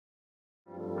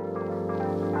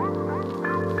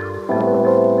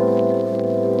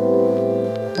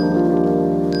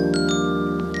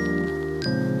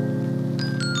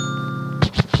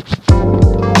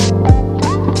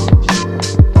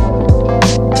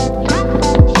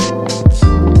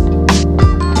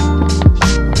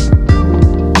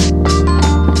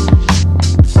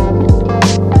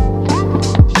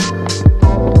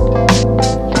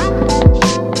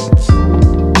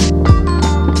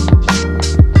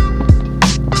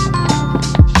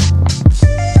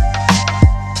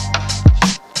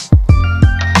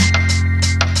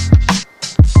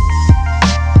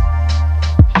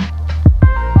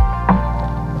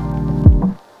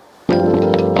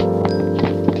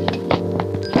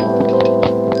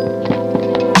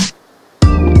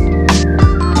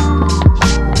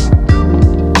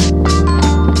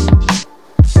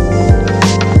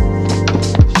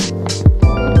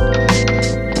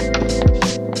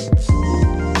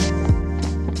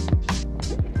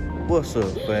What's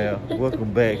up, fam?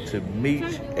 Welcome back to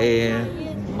Meech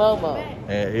and Momo.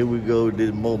 And here we go with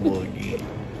this Momo again.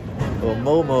 Well,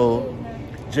 Momo,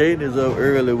 Jaden is up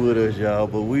early with us, y'all,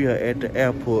 but we are at the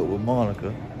airport with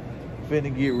Monica.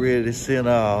 Finna get ready to send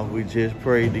off. We just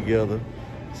prayed together.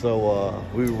 So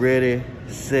we ready,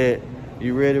 set.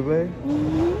 You ready, babe?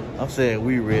 Mm-hmm. I'm saying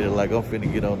we ready, like I'm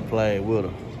finna get on the plane with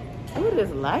her. Ooh,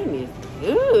 this lighting is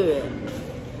good.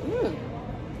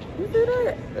 You do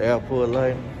that? The airport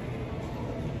lighting.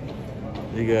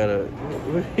 You gotta,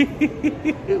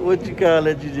 what you call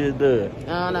that you just done?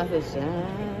 Oh, I said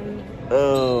shine.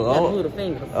 Oh, Gotta move the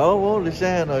fingers. I don't want to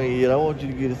shine on you yet. I want you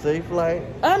to get a safe flight.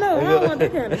 Oh, no, I don't want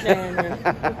that kind of shine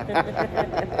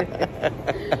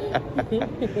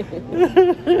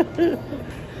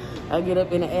now. I get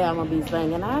up in the air, I'm gonna be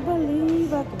singing, I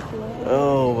believe I can fly.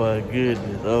 Oh my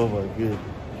goodness, oh my goodness.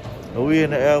 We in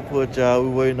the airport, y'all. We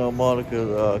waiting on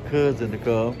Monica's cousin to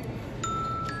come.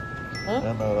 Huh?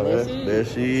 I know, there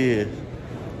she is.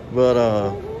 But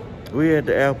we at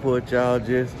the airport, y'all,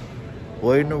 just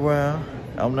waiting around.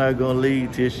 I'm not gonna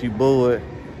leave till she board.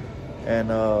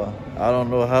 And I don't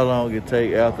know how long it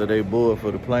take after they board for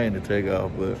the plane to take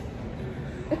off, but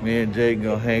me and Jake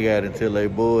gonna hang out until they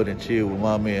board and chill with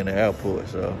mommy in the airport.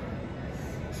 So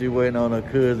she waiting on her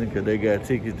cousin because they got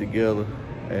tickets together,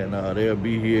 and they'll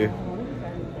be here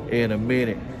in a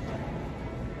minute.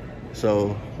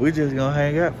 So we just gonna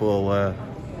hang out for a while.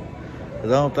 Cause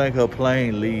I don't think her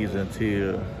plane leaves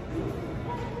until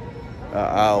an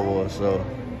hour or so.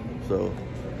 So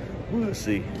we'll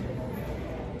see.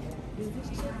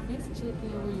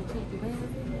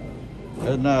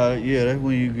 Nah, yeah, that's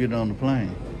when you get on the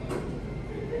plane.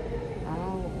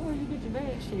 Oh, where you get your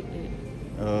bag checked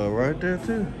at? Right there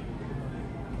too.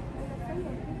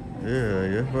 Yeah,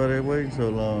 that's why they waiting so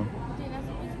long.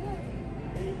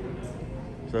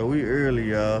 So we early,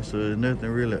 y'all, so there's nothing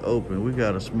really open. We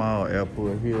got a small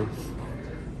airport here.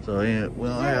 So we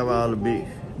don't have all the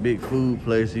big food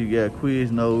places. You got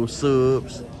Quiznos,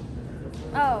 Subs.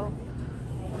 Oh.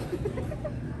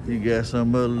 You got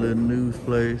some other little news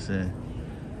place, and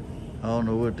I don't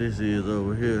know what this is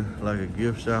over here, like a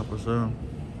gift shop or something.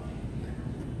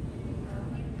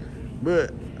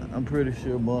 But I'm pretty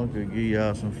sure Monica will give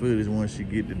y'all some footage once she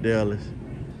get to Dallas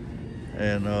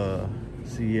and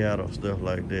Seattle, stuff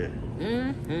like that.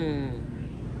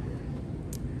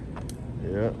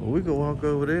 Yeah, we could walk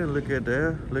over there and look at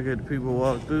the people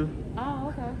walk through. Oh,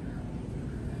 okay.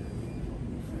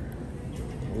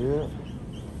 Yeah.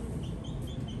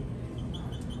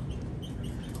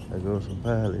 There goes some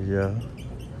pilots, y'all.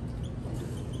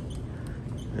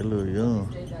 They look young.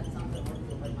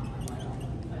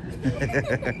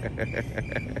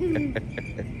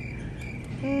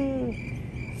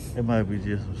 It might be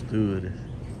just some stewardess.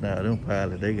 Nah, them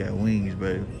pilots, they got wings,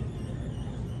 baby.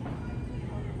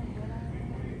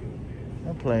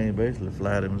 That plane basically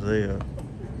fly themselves.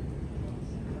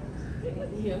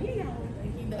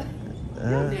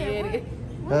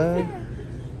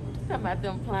 Talking about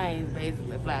them planes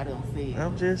basically fly themselves.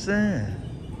 I'm just saying.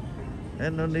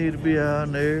 Ain't no need to be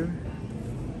out there.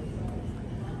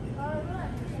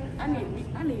 I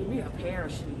need me a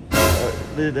parachute.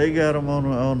 They got them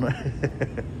on the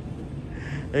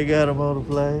they got them on the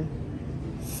plane.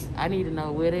 I need to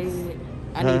know where they at.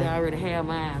 I need to already have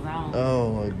mine on.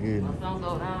 Oh my goodness. If don't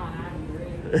go down, I be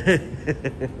ready.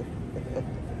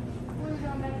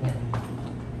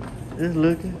 Just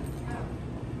looking.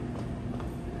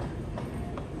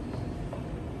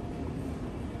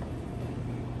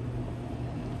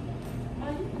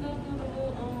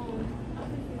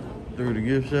 Through the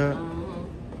gift shop?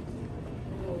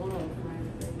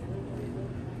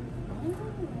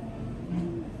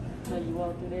 So you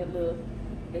walk through that little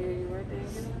area right there?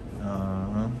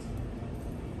 Uh-huh.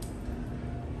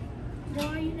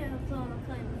 Joy, you never flown a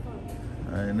plane before.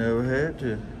 I ain't never had to.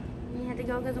 You had to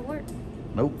go because of work.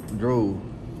 Nope, drove.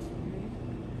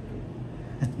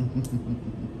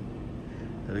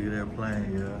 Look at that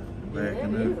plane, y'all.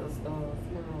 Backing up.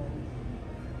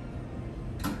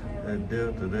 That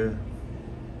Delta there.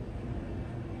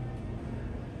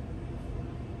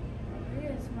 It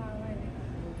is small lady.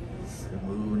 They're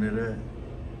moving it up.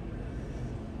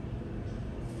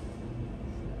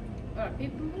 Are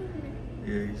people moving it?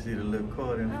 Yeah, you see the little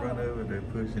cart in front of it? They're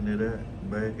pushing it up,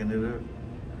 backing it up.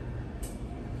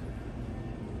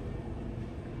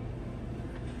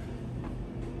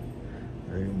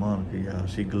 Hey, Monica, y'all,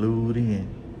 she glued in.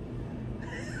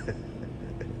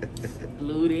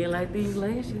 Glued in like these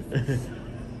lashes.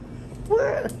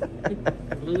 What?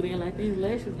 Glued in like these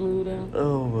lashes glued on.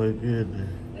 Oh my goodness.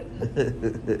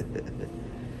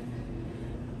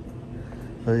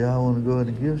 So y'all want to go in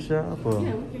the gift shop or?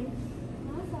 Yeah, we can.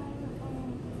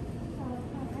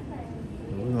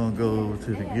 gonna go over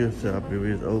to the gift shop if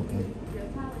it's open.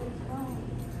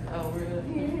 Oh,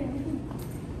 really?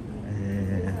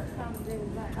 And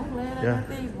I'm glad I yeah. got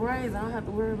these braids. I don't have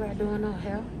to worry about doing no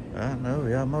hair. I know,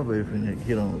 y'all, my baby finna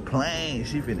get on the plane.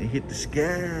 She finna hit the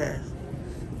skies.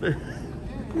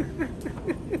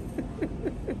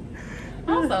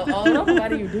 I'm so old. Why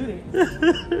do you do that?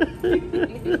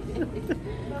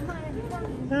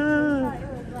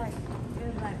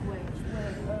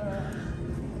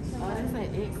 Oh, they say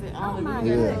exit only.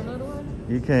 Yeah.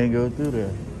 You can't go through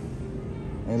there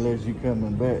unless you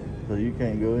coming back, so you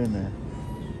can't go in there.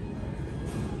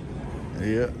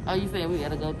 Yeah. Oh, you saying we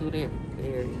gotta go through that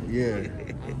area? Yeah.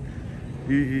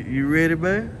 You ready,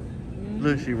 babe?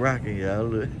 Look, she rocking, y'all.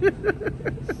 Look.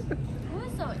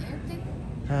 It's so empty.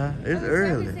 Huh? It's The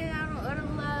early. service said I don't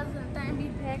otherwise and thing be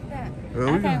packed up. Well,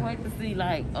 I we can't gonna- wait to see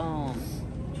like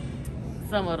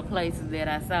some of the places that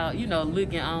I saw, you know,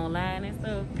 looking online and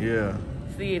stuff. Yeah.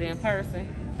 See it in person.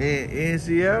 In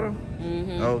Seattle?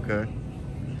 Mm-hmm. Okay.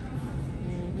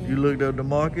 You looked up the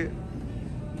market?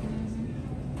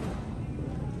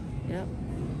 Yep.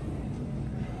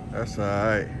 That's all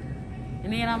right.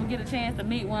 And then I'm gonna get a chance to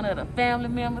meet one of the family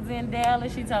members in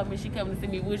Dallas. She told me she coming to see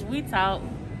me, which we talk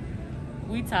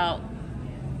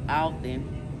often.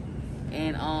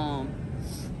 And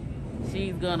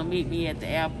she's gonna meet me at the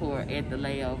airport at the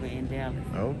layover in Dallas.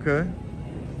 Okay.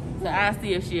 So I'll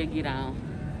see if she'll get on.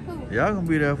 Y'all gonna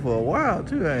be there for a while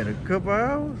too, ain't it? A couple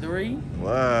hours? 3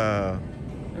 Wow.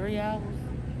 hours.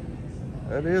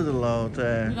 That is a long We're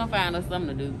time. gonna find us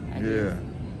something to do, I Yeah. guess.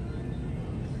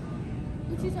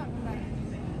 What you talking about?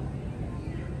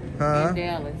 Huh? In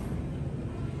Dallas.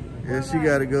 Yeah, she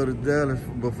gotta go to Dallas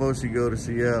before she go to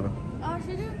Seattle. Oh,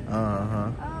 she do?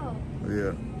 Uh-huh. Oh.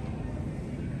 Yeah.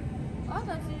 I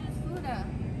thought she just flew there.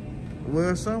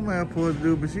 Well, some airports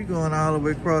do, but she going all the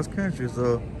way across country,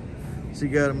 so she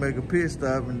gotta make a pit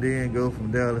stop and then go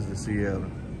from Dallas to Seattle.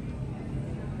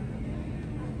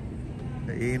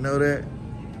 You ain't know that?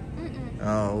 Mm-mm.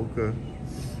 Oh, okay.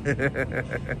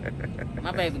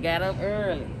 My baby got up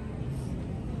early.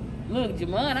 Look,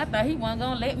 Jamon, I thought he wasn't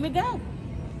gonna let me go.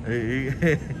 He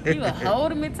was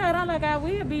holding me tight. I'm like, I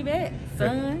will be back,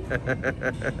 son. Yeah,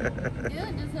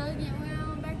 just hug it when I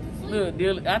went back to sleep. Look,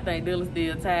 Dylan, I think Dylan's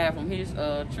still tired from his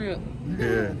trip.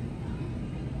 Yeah.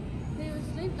 He was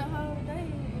asleep the whole day.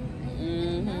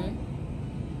 Mm-hmm.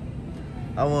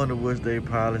 I wonder what's their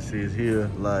policies here.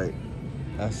 Like,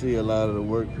 I see a lot of the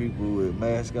work people with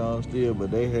masks on still,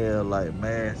 but they have like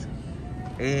masks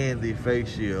and the face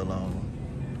shield on.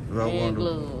 So I And wonder-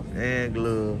 gloves. And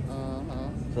gloves. Uh-huh.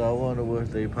 So I wonder what's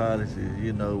their policies,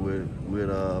 you know, with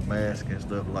masks and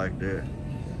stuff like that.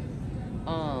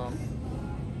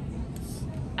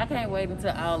 I can't wait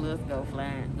until all of us go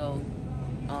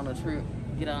on a trip,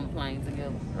 get on a plane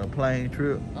together. A plane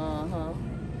trip. Uh-huh.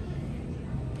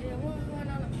 Yeah, we're going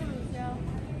on a cruise, y'all.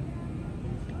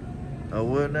 Oh,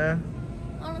 what now?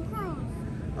 On a cruise.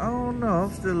 I don't know.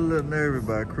 I'm still a little nervous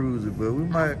about cruising, but we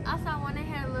might. I saw when they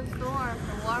had a little storm,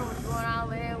 the water was going all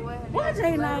the way away. Why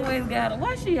Jane always gotta?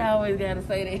 Why she always gotta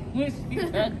say that when she talk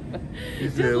about? You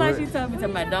Just said like what? she told me,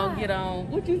 talking about don't get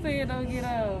on. What you said? Don't get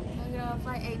on. I get off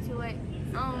flight 828.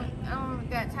 I don't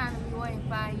got time to be waiting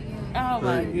 5 years. Oh So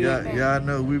my y'all, goodness. y'all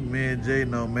know me and Jay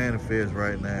don't manifest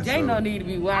right now. Jay so. don't need to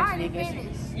be I watching already it. 'Cause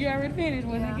finished. You already finished.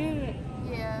 Was Yeah. it good?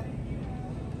 Yeah.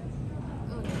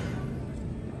 Ooh.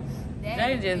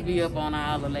 Jay just be up on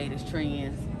all the latest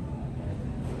trends.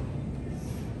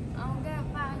 I don't got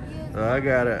 5 years. So I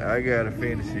gotta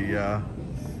finish it, y'all.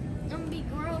 I'm gonna be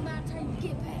grown by the time you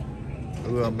get back.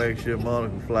 We're gonna make sure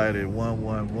Monica flight is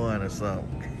 111 or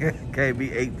something. Can't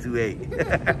be 828.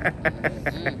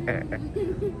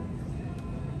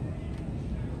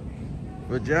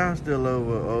 But y'all still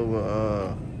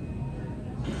over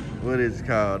what is it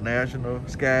called? National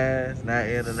skies, not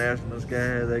international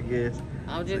skies, I guess.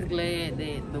 I'm just glad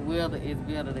that the weather is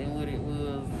better than what it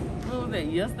was. What was that?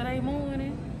 Yesterday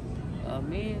morning,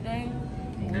 midday.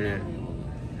 Yeah.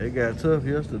 It got tough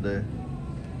yesterday.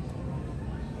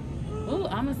 Ooh,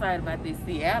 I'm excited about this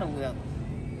Seattle weather.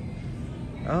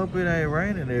 I hope it ain't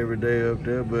raining every day up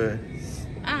there, but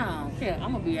I don't care.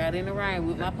 I'm gonna be out in the rain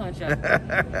with my punch out,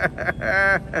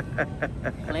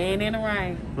 playing in the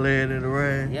rain. playing in the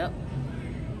rain. Yep.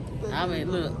 I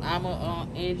mean, look, I'm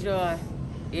gonna enjoy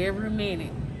every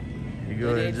minute You of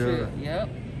gonna that enjoy trip. it. Yep.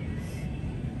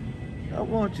 I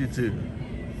want you to.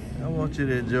 I want you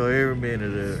to enjoy every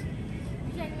minute of it.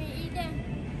 You taking me to eat then?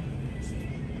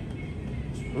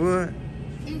 What?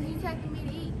 Is you taking me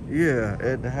to eat? Yeah,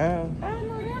 at the house. I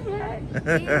know that's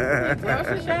right.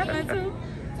 Grocery shopping too.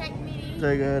 Taking me to eat?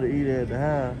 Take her to eat at the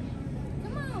house.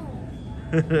 Come on.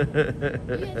 You got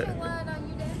your wine on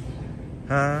you, Dad?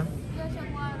 Huh? You got your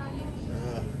wine on you?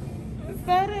 Say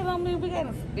that on me, we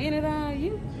gotta spend it on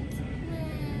you.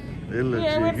 It looks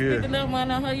Yeah, we good. spent enough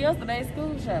money on her yesterday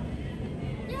school shopping.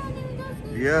 Y'all didn't go to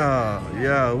school.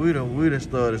 Yeah, we done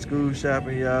started school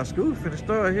shopping, y'all. School finna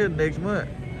start here next month.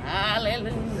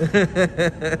 Hallelujah.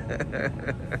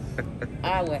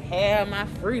 I will have my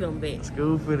freedom back.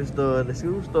 School finna start. The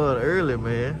school started early,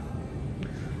 man.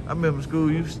 I remember school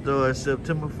used to start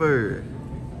September 3rd.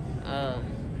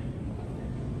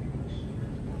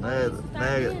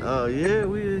 Oh yeah,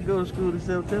 we didn't go to school in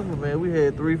September, man. We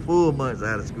had 3 full months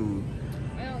out of school.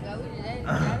 We don't go. We did that.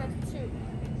 Y'all got to shoot.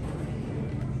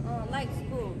 Like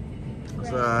school.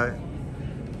 It's alright.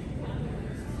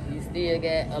 You still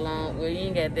got a long, well, you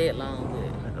ain't got that long,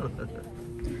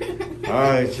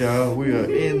 Alright, y'all. We are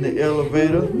in the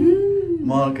elevator.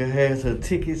 Monica has her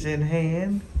tickets in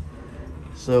hand.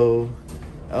 So,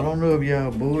 I don't know if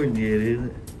y'all boarding yet, is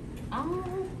it? I don't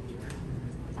know.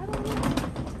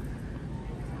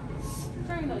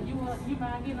 Trina, you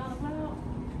mind getting on the cloud?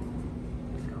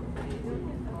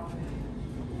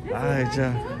 Alright,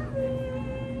 y'all.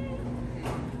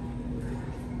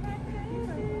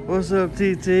 What's up,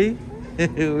 TT?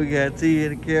 We got T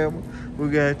in the camera. We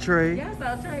got Trey. Yeah, I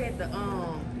saw Trey at the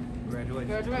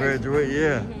Graduate,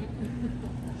 yeah.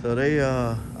 So they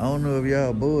I don't know if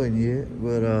y'all boarding yet,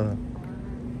 but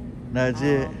not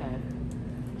yet. Okay.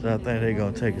 So I think they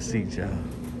gonna take a seat, y'all.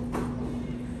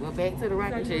 Well, back to the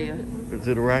rocking chair. To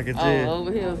the rocking chair. Oh,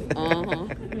 over here. Uh-huh.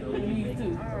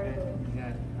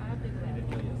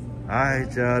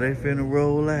 Alright, y'all, they finna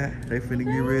roll out. They finna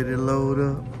get ready to load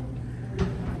up.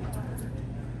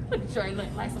 Trey look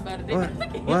like somebody that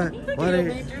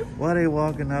Why they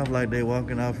walking off like they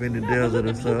walking off in the desert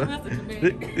or something?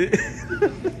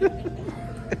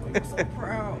 I'm so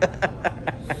proud.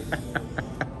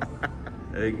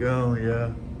 They gone,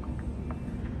 y'all.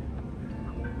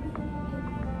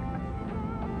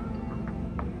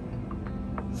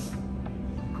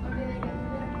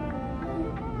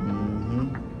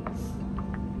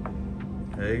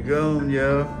 They gone,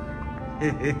 y'all.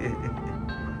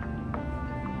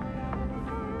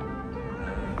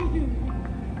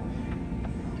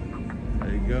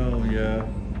 They gone, y'all.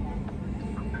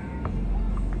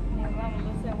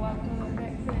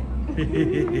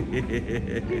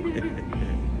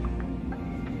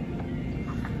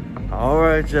 All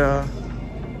right, y'all.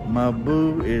 My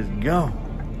boo is gone.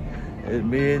 It's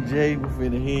me and Jay. We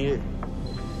finna head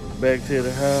back to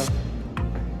the house.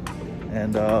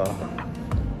 And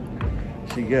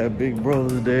she got big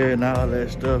brothers there and all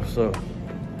that stuff. So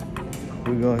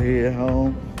we're gonna head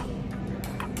home.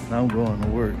 And I'm going to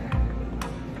work.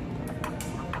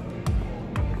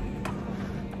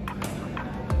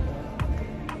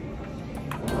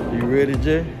 You ready,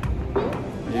 Jay?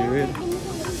 You ready?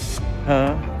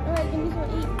 Huh? Give me some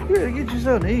to eat. You ready to get you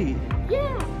something to eat?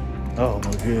 Yeah. Oh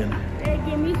my goodness.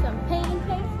 Give me some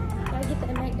pancakes. Gotta get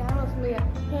the McDonald's meal.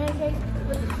 Pancakes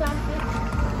with the sausage.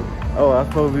 Oh, I'm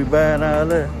supposed to be buying all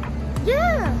that?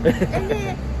 Yeah.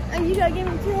 and you gotta give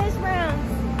me 2 hash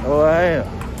browns. Oh, I am?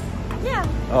 Yeah.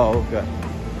 Oh, okay.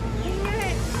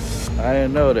 I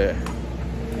didn't know that.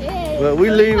 Yeah. But we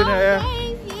leaving there. Yeah,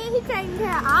 he taking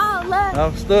care of all of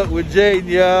I'm stuck with Jaden,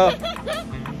 y'all.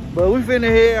 But we finna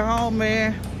head home,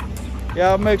 man.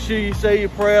 Y'all make sure you say your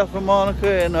prayers for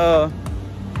Monica, and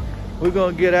we're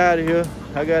gonna get out of here.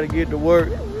 I gotta get to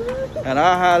work. And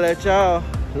I'll holler at y'all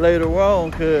later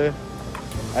on, cause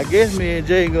I guess me and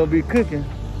Jay gonna be cooking.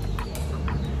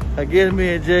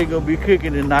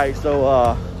 Tonight, so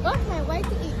I can't wait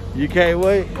to eat. you can't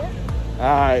wait? Yeah. All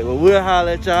right, well, we'll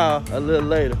holler at y'all a little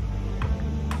later.